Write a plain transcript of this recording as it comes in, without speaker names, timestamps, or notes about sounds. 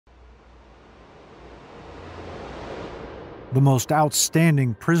the most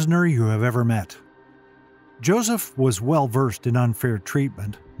outstanding prisoner you have ever met. Joseph was well versed in unfair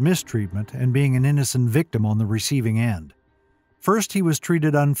treatment, mistreatment, and being an innocent victim on the receiving end. First, he was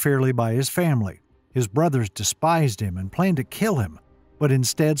treated unfairly by his family. His brothers despised him and planned to kill him, but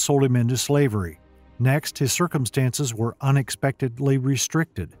instead sold him into slavery. Next, his circumstances were unexpectedly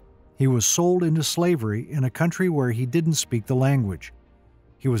restricted. He was sold into slavery in a country where he didn't speak the language.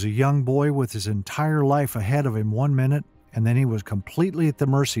 He was a young boy with his entire life ahead of him one minute, and then he was completely at the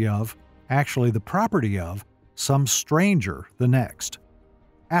mercy of, actually the property of, some stranger the next.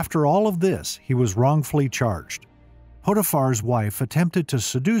 After all of this, he was wrongfully charged. Potiphar's wife attempted to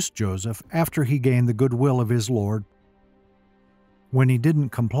seduce Joseph after he gained the goodwill of his lord. When he didn't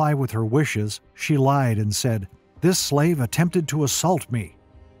comply with her wishes, she lied and said, "This slave attempted to assault me."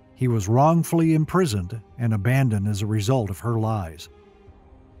 He was wrongfully imprisoned and abandoned as a result of her lies.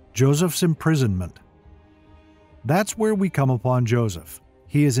 Joseph's imprisonment. That's where we come upon Joseph.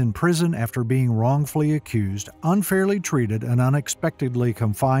 He is in prison after being wrongfully accused, unfairly treated, and unexpectedly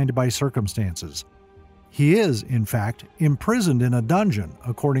confined by circumstances. He is, in fact, imprisoned in a dungeon,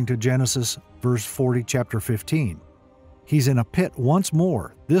 according to Genesis verse 40, chapter 15. He's in a pit once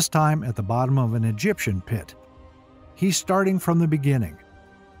more, this time at the bottom of an Egyptian pit. He's starting from the beginning.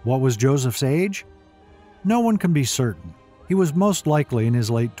 What was Joseph's age? No one can be certain. He was most likely in his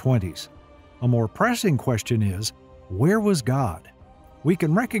late 20s. A more pressing question is, where was God? We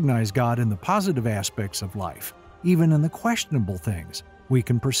can recognize God in the positive aspects of life. Even in the questionable things, we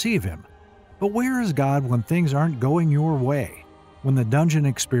can perceive Him. But where is God when things aren't going your way? When the dungeon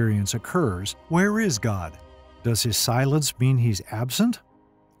experience occurs, where is God? Does His silence mean He's absent?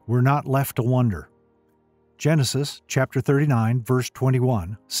 We're not left to wonder. Genesis chapter 39, verse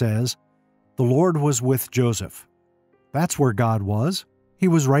 21 says, "The Lord was with Joseph." That's where God was. He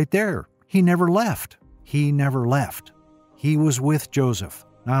was right there. He never left. He never left. He was with Joseph.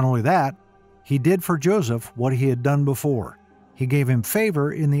 Not only that, He did for Joseph what He had done before. He gave him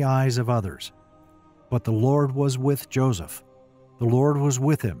favor in the eyes of others. But the Lord was with Joseph. The Lord was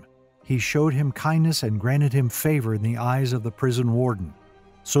with him. He showed him kindness and granted him favor in the eyes of the prison warden.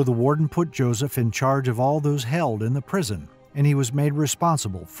 So the warden put Joseph in charge of all those held in the prison, and he was made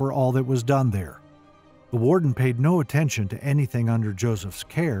responsible for all that was done there. The warden paid no attention to anything under Joseph's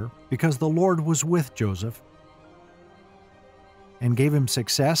care because the Lord was with Joseph and gave him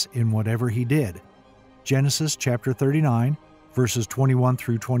success in whatever he did. Genesis chapter 39, verses 21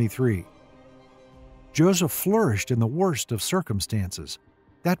 through 23. Joseph flourished in the worst of circumstances.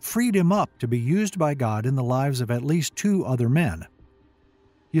 That freed him up to be used by God in the lives of at least 2 other men.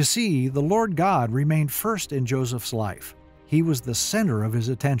 You see, the Lord God remained first in Joseph's life. He was the center of his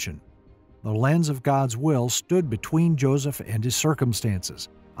attention. The lens of God's will stood between Joseph and his circumstances,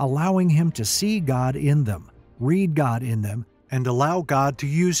 allowing him to see God in them, read God in them, and allow God to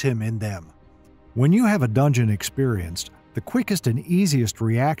use him in them. When you have a dungeon experience, the quickest and easiest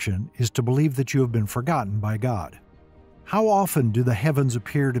reaction is to believe that you have been forgotten by God. How often do the heavens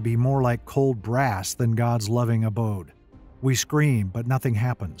appear to be more like cold brass than God's loving abode? We scream, but nothing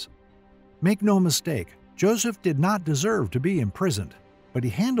happens. Make no mistake, Joseph did not deserve to be imprisoned, but he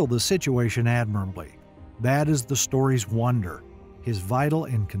handled the situation admirably. That is the story's wonder. His vital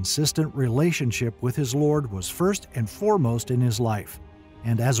and consistent relationship with his Lord was first and foremost in his life,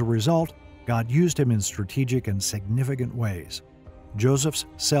 and as a result, God used him in strategic and significant ways. Joseph's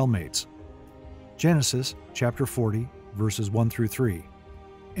cellmates. Genesis chapter 40, verses 1 through 3.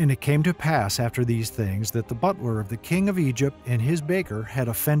 And it came to pass after these things that the butler of the king of Egypt and his baker had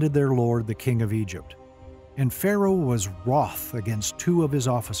offended their lord the king of Egypt. And Pharaoh was wroth against 2 of his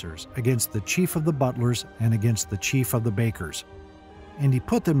officers, against the chief of the butlers and against the chief of the bakers. And he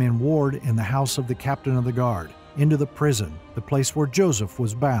put them in ward in the house of the captain of the guard, into the prison, the place where Joseph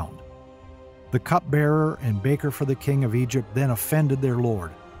was bound. The cupbearer and baker for the king of Egypt then offended their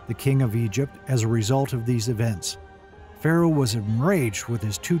lord, the king of Egypt, as a result of these events. Pharaoh was enraged with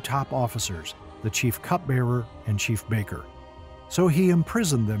his 2 top officers, the chief cupbearer and chief baker. So he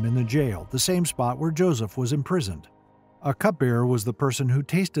imprisoned them in the jail, the same spot where Joseph was imprisoned. A cupbearer was the person who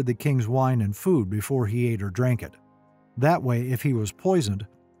tasted the king's wine and food before he ate or drank it. That way, if he was poisoned,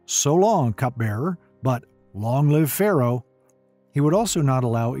 so long, cupbearer, but long live Pharaoh. He would also not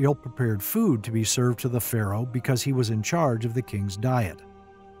allow ill-prepared food to be served to the Pharaoh because he was in charge of the king's diet.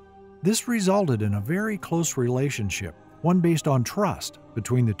 This resulted in a very close relationship, one based on trust,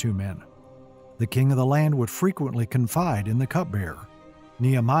 between the 2 men. The king of the land would frequently confide in the cupbearer.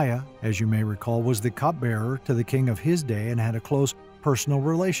 Nehemiah, as you may recall, was the cupbearer to the king of his day and had a close personal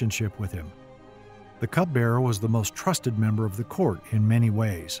relationship with him. The cupbearer was the most trusted member of the court in many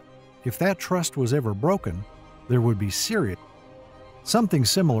ways. If that trust was ever broken, there would be serious. Something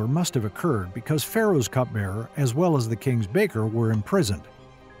similar must have occurred because Pharaoh's cupbearer, as well as the king's baker, were imprisoned.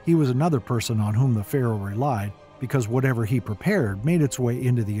 He was another person on whom the Pharaoh relied because whatever he prepared made its way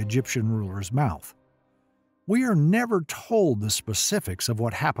into the Egyptian ruler's mouth. We are never told the specifics of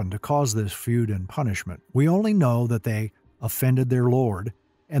what happened to cause this feud and punishment. We only know that they offended their lord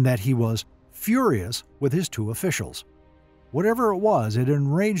and that he was furious with his two officials. Whatever it was, it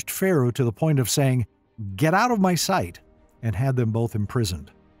enraged Pharaoh to the point of saying, "Get out of my sight," and had them both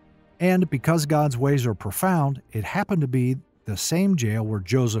imprisoned. And because God's ways are profound, it happened to be the same jail where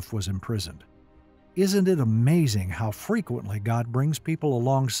Joseph was imprisoned. Isn't it amazing how frequently God brings people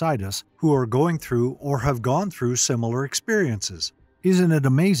alongside us who are going through or have gone through similar experiences? Isn't it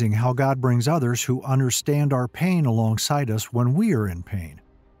amazing how God brings others who understand our pain alongside us when we are in pain?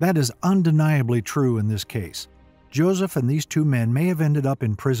 That is undeniably true in this case. Joseph and these two men may have ended up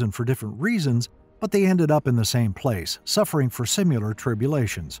in prison for different reasons, but they ended up in the same place, suffering for similar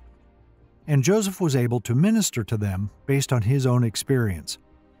tribulations. And Joseph was able to minister to them based on his own experience.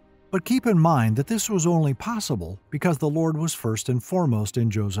 But keep in mind that this was only possible because the Lord was first and foremost in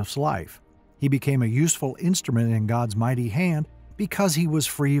Joseph's life. He became a useful instrument in God's mighty hand because he was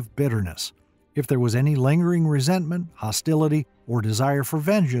free of bitterness. If there was any lingering resentment, hostility, or desire for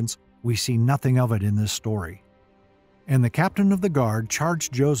vengeance, we see nothing of it in this story. And the captain of the guard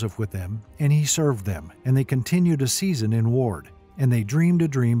charged Joseph with them, and he served them, and they continued a season in ward. And they dreamed a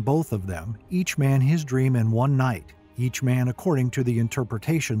dream, both of them, each man his dream in one night, each man according to the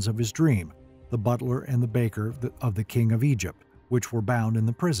interpretations of his dream, the butler and the baker of the king of Egypt, which were bound in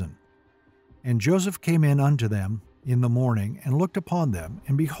the prison. And Joseph came in unto them in the morning, and looked upon them,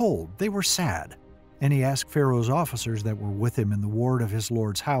 and behold, they were sad. And he asked Pharaoh's officers that were with him in the ward of his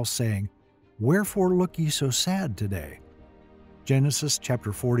lord's house, saying, Wherefore look ye so sad today? Genesis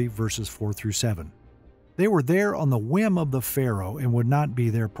chapter 40, verses 4 through 7. They were there on the whim of the Pharaoh and would not be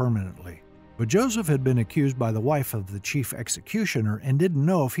there permanently. But Joseph had been accused by the wife of the chief executioner and didn't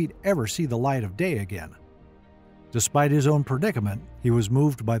know if he'd ever see the light of day again. Despite his own predicament, he was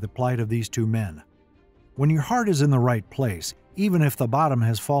moved by the plight of these two men. When your heart is in the right place, even if the bottom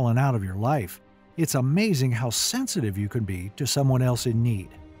has fallen out of your life, it's amazing how sensitive you can be to someone else in need.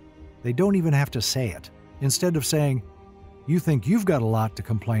 They don't even have to say it. Instead of saying, "You think you've got a lot to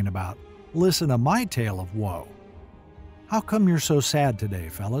complain about, listen to my tale of woe." "How come you're so sad today,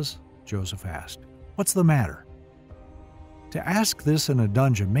 fellas?" Joseph asked. "What's the matter?" To ask this in a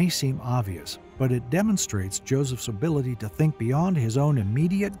dungeon may seem obvious, but it demonstrates Joseph's ability to think beyond his own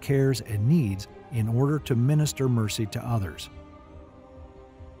immediate cares and needs in order to minister mercy to others.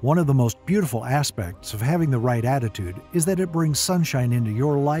 One of the most beautiful aspects of having the right attitude is that it brings sunshine into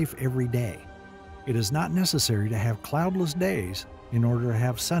your life every day. It is not necessary to have cloudless days in order to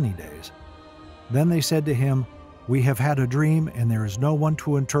have sunny days. Then they said to him, "We have had a dream, and there is no one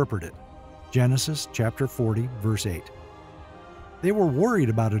to interpret it." Genesis chapter 40, verse 8. They were worried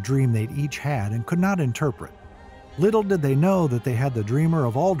about a dream they'd each had and could not interpret. Little did they know that they had the dreamer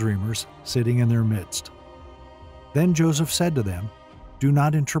of all dreamers sitting in their midst. Then Joseph said to them, "Do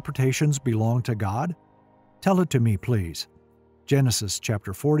not interpretations belong to God? Tell it to me, please." Genesis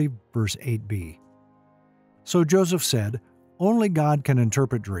chapter 40, verse 8b. So Joseph said, "Only God can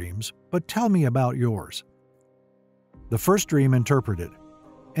interpret dreams, but tell me about yours." The first dream interpreted.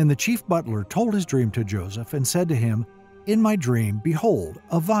 And the chief butler told his dream to Joseph and said to him, "In my dream, behold,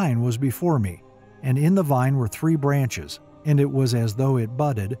 a vine was before me, and in the vine were 3 branches, and it was as though it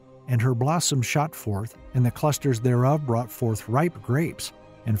budded, and her blossoms shot forth, and the clusters thereof brought forth ripe grapes.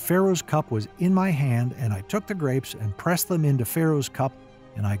 And Pharaoh's cup was in my hand, and I took the grapes and pressed them into Pharaoh's cup,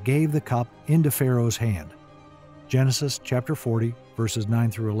 and I gave the cup into Pharaoh's hand." Genesis chapter 40, verses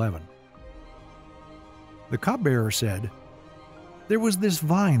 9 through 11. The cupbearer said, "There was this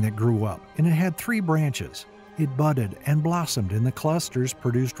vine that grew up, and it had 3 branches. It budded and blossomed, and the clusters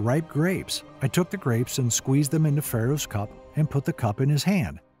produced ripe grapes. I took the grapes and squeezed them into Pharaoh's cup and put the cup in his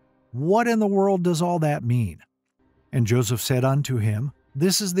hand. What in the world does all that mean?" And Joseph said unto him,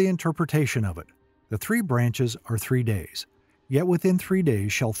 "This is the interpretation of it. The 3 branches are 3 days. Yet within 3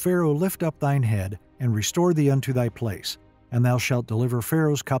 days shall Pharaoh lift up thine head and restore thee unto thy place, and thou shalt deliver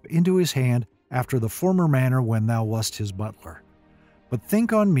Pharaoh's cup into his hand after the former manner when thou wast his butler. But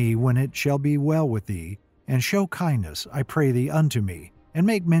think on me when it shall be well with thee, and show kindness, I pray thee, unto me, and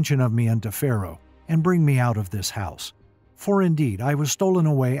make mention of me unto Pharaoh, and bring me out of this house. For indeed I was stolen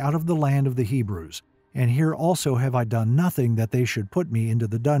away out of the land of the Hebrews, and here also have I done nothing that they should put me into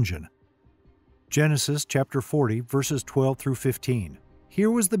the dungeon." Genesis chapter 40, verses 12 through 15. Here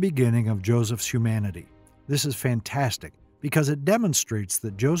was the beginning of Joseph's humanity. This is fantastic because it demonstrates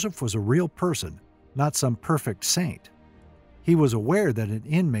that Joseph was a real person, not some perfect saint. He was aware that an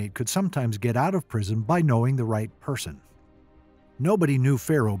inmate could sometimes get out of prison by knowing the right person. Nobody knew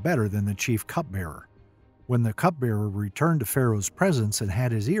Pharaoh better than the chief cupbearer. When the cupbearer returned to Pharaoh's presence and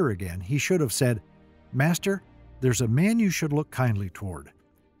had his ear again, he should have said, "Master, there's a man you should look kindly toward."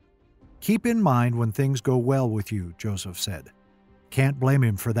 "Keep in mind when things go well with you," Joseph said. Can't blame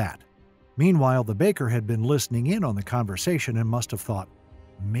him for that. Meanwhile, the baker had been listening in on the conversation and must have thought,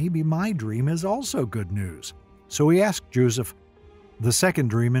 maybe my dream is also good news. So he asked Joseph the second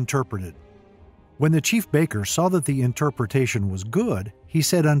dream interpreted. When the chief baker saw that the interpretation was good, he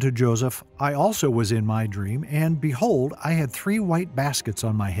said unto Joseph, "I also was in my dream, and behold, I had 3 white baskets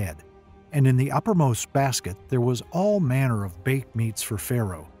on my head. And in the uppermost basket there was all manner of baked meats for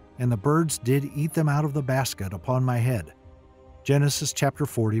Pharaoh, and the birds did eat them out of the basket upon my head." Genesis chapter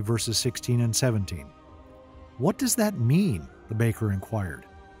 40, verses 16 and 17. "What does that mean?" the baker inquired.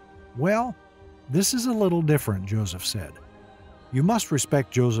 "Well, this is a little different," Joseph said. You must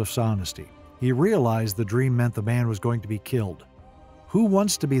respect Joseph's honesty. He realized the dream meant the man was going to be killed. Who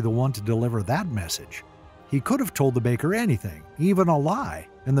wants to be the one to deliver that message? He could have told the baker anything, even a lie,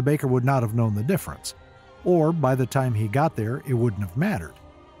 and the baker would not have known the difference. Or by the time he got there, it wouldn't have mattered.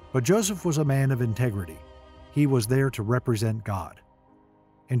 But Joseph was a man of integrity. He was there to represent God.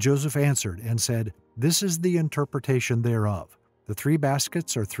 And Joseph answered and said, "This is the interpretation thereof. The 3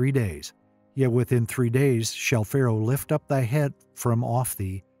 baskets are 3 days. Yet within 3 days shall Pharaoh lift up thy head from off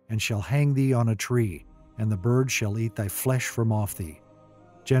thee, and shall hang thee on a tree, and the birds shall eat thy flesh from off thee."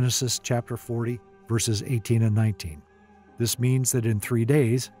 Genesis chapter 40, verses 18 and 19. This means that in 3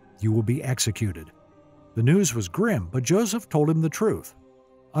 days you will be executed. The news was grim, but Joseph told him the truth.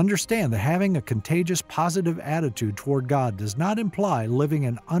 Understand that having a contagious positive attitude toward God does not imply living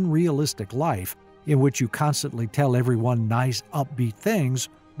an unrealistic life in which you constantly tell everyone nice, upbeat things,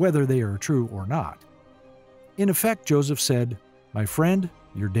 whether they are true or not. In effect, Joseph said, "My friend,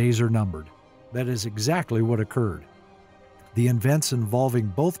 your days are numbered." That is exactly what occurred. The events involving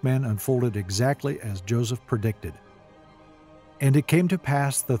both men unfolded exactly as Joseph predicted. "And it came to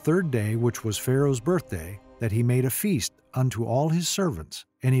pass the 3rd day, which was Pharaoh's birthday, that he made a feast unto all his servants,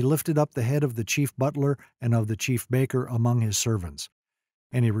 and he lifted up the head of the chief butler and of the chief baker among his servants.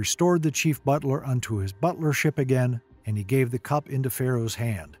 And he restored the chief butler unto his butlership again, and he gave the cup into Pharaoh's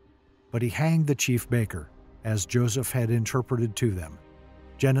hand. But he hanged the chief baker, as Joseph had interpreted to them."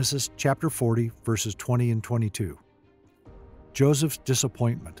 Genesis chapter 40, verses 20 and 22. Joseph's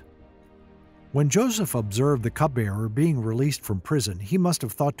disappointment. When Joseph observed the cupbearer being released from prison, he must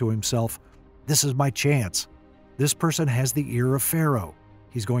have thought to himself, "This is my chance. This person has the ear of Pharaoh.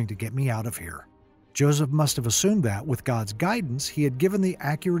 He's going to get me out of here." Joseph must have assumed that, with God's guidance, he had given the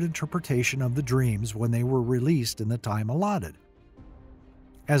accurate interpretation of the dreams when they were released in the time allotted.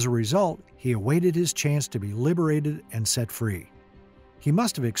 As a result, he awaited his chance to be liberated and set free. He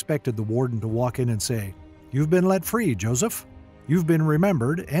must have expected the warden to walk in and say, "You've been let free, Joseph. You've been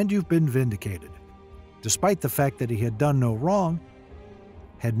remembered and you've been vindicated." Despite the fact that he had done no wrong,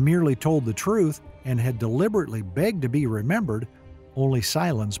 had merely told the truth, and had deliberately begged to be remembered, only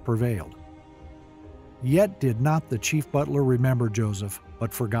silence prevailed. Yet did not the chief butler remember Joseph,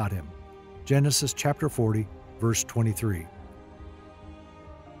 but forgot him. Genesis chapter 40, verse 23.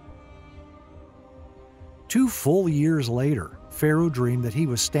 2 full years later, Pharaoh dreamed that he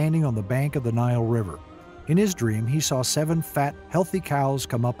was standing on the bank of the Nile River. In his dream, he saw 7 fat, healthy cows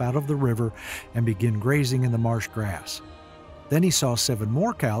come up out of the river and begin grazing in the marsh grass. Then he saw 7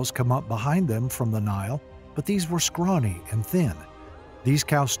 more cows come up behind them from the Nile, but these were scrawny and thin. These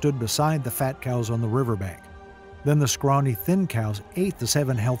cows stood beside the fat cows on the riverbank. Then the scrawny, thin cows ate the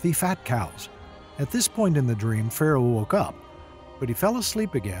 7 healthy, fat cows. At this point in the dream, Pharaoh woke up, but he fell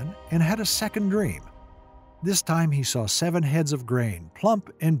asleep again and had a second dream. This time he saw 7 heads of grain, plump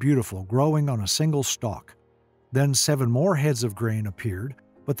and beautiful, growing on a single stalk. Then 7 more heads of grain appeared,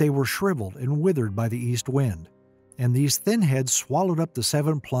 but they were shriveled and withered by the east wind. And these thin heads swallowed up the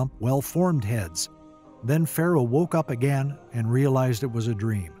 7 plump, well-formed heads. Then Pharaoh woke up again and realized it was a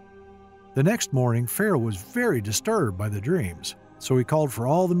dream. The next morning, Pharaoh was very disturbed by the dreams, so he called for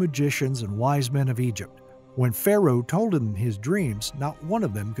all the magicians and wise men of Egypt. When Pharaoh told him his dreams, not one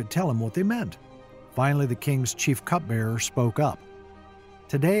of them could tell him what they meant. Finally, the king's chief cupbearer spoke up.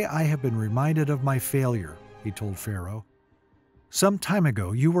 "Today I have been reminded of my failure," he told Pharaoh. "Some time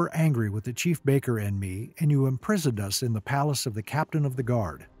ago you were angry with the chief baker and me, and you imprisoned us in the palace of the captain of the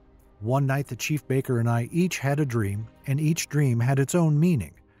guard. One night the chief baker and I each had a dream, and each dream had its own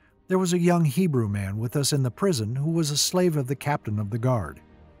meaning. There was a young Hebrew man with us in the prison who was a slave of the captain of the guard.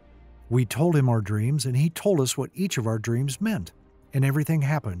 We told him our dreams, and he told us what each of our dreams meant. and everything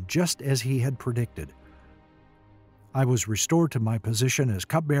happened just as he had predicted. I was restored to my position as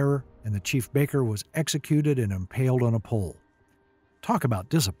cupbearer, and the chief baker was executed and impaled on a pole. Talk about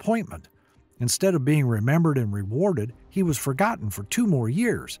disappointment. Instead of being remembered and rewarded, he was forgotten for 2 more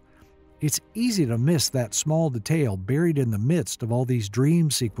years. It's easy to miss that small detail buried in the midst of all these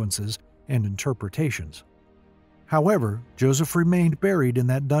dream sequences and interpretations. However, Joseph remained buried in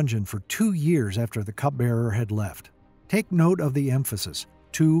that dungeon for 2 years after the cupbearer had left. Take note of the emphasis.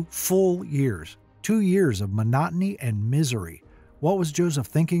 2 full years. 2 years of monotony and misery. What was Joseph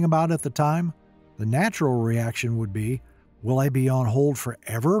thinking about at the time? The natural reaction would be, "Will I be on hold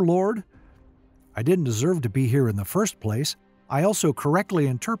forever, Lord? I didn't deserve to be here in the first place. I also correctly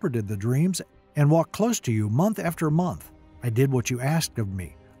interpreted the dreams and walked close to you month after month. I did what you asked of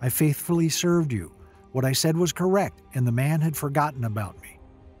me. I faithfully served you. What I said was correct, and the man had forgotten about me.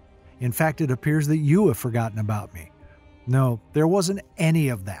 In fact, it appears that you have forgotten about me." No, there wasn't any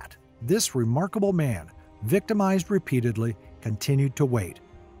of that. This remarkable man, victimized repeatedly, continued to wait,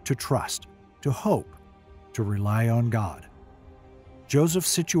 to trust, to hope, to rely on God. Joseph's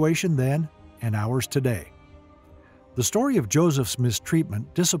situation then, and ours today. The story of Joseph's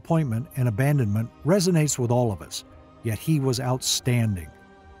mistreatment, disappointment, and abandonment resonates with all of us, yet he was outstanding.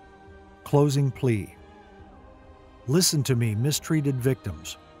 Closing plea. Listen to me, mistreated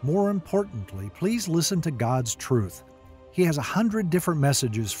victims. More importantly, please listen to God's truth. He has 100 different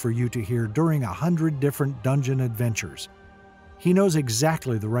messages for you to hear during 100 different dungeon adventures. He knows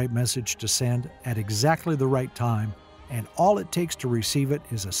exactly the right message to send at exactly the right time, and all it takes to receive it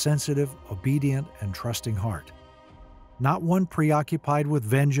is a sensitive, obedient, and trusting heart. Not one preoccupied with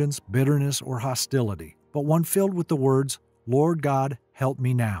vengeance, bitterness, or hostility, but one filled with the words, "Lord God, help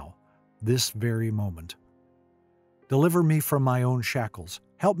me now, this very moment. Deliver me from my own shackles.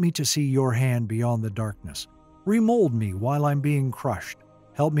 Help me to see your hand beyond the darkness. Remold me while I'm being crushed.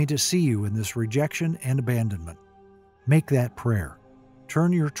 Help me to see you in this rejection and abandonment." Make that prayer.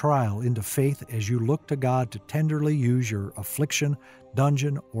 Turn your trial into faith as you look to God to tenderly use your affliction,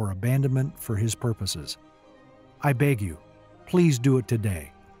 dungeon, or abandonment for His purposes. I beg you, please do it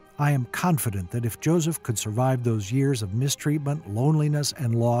today. I am confident that if Joseph could survive those years of mistreatment, loneliness,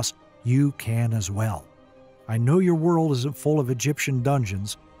 and loss, you can as well. I know your world isn't full of Egyptian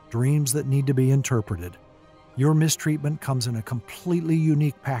dungeons, dreams that need to be interpreted. Your mistreatment comes in a completely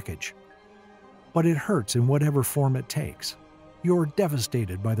unique package. But it hurts in whatever form it takes. You're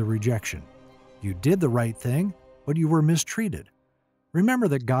devastated by the rejection. You did the right thing, but you were mistreated. Remember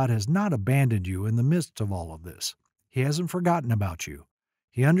that God has not abandoned you in the midst of all of this. He hasn't forgotten about you.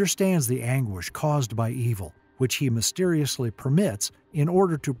 He understands the anguish caused by evil, which He mysteriously permits in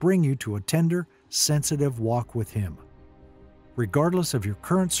order to bring you to a tender, sensitive walk with Him. Regardless of your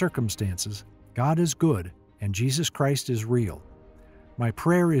current circumstances, God is good and Jesus Christ is real. My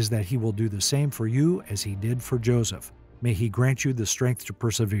prayer is that He will do the same for you as He did for Joseph. May He grant you the strength to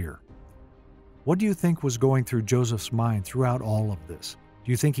persevere. What do you think was going through Joseph's mind throughout all of this?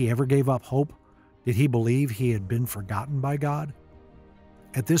 Do you think he ever gave up hope? Did he believe he had been forgotten by God?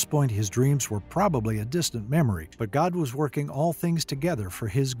 At this point, his dreams were probably a distant memory, but God was working all things together for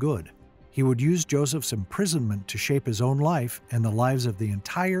his good. He would use Joseph's imprisonment to shape his own life and the lives of the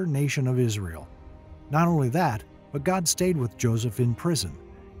entire nation of Israel. Not only that, but God stayed with Joseph in prison.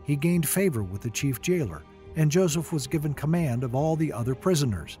 He gained favor with the chief jailer, and Joseph was given command of all the other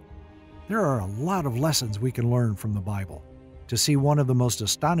prisoners. There are a lot of lessons we can learn from the Bible. To see one of the most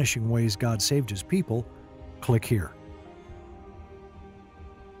astonishing ways God saved His people, click here.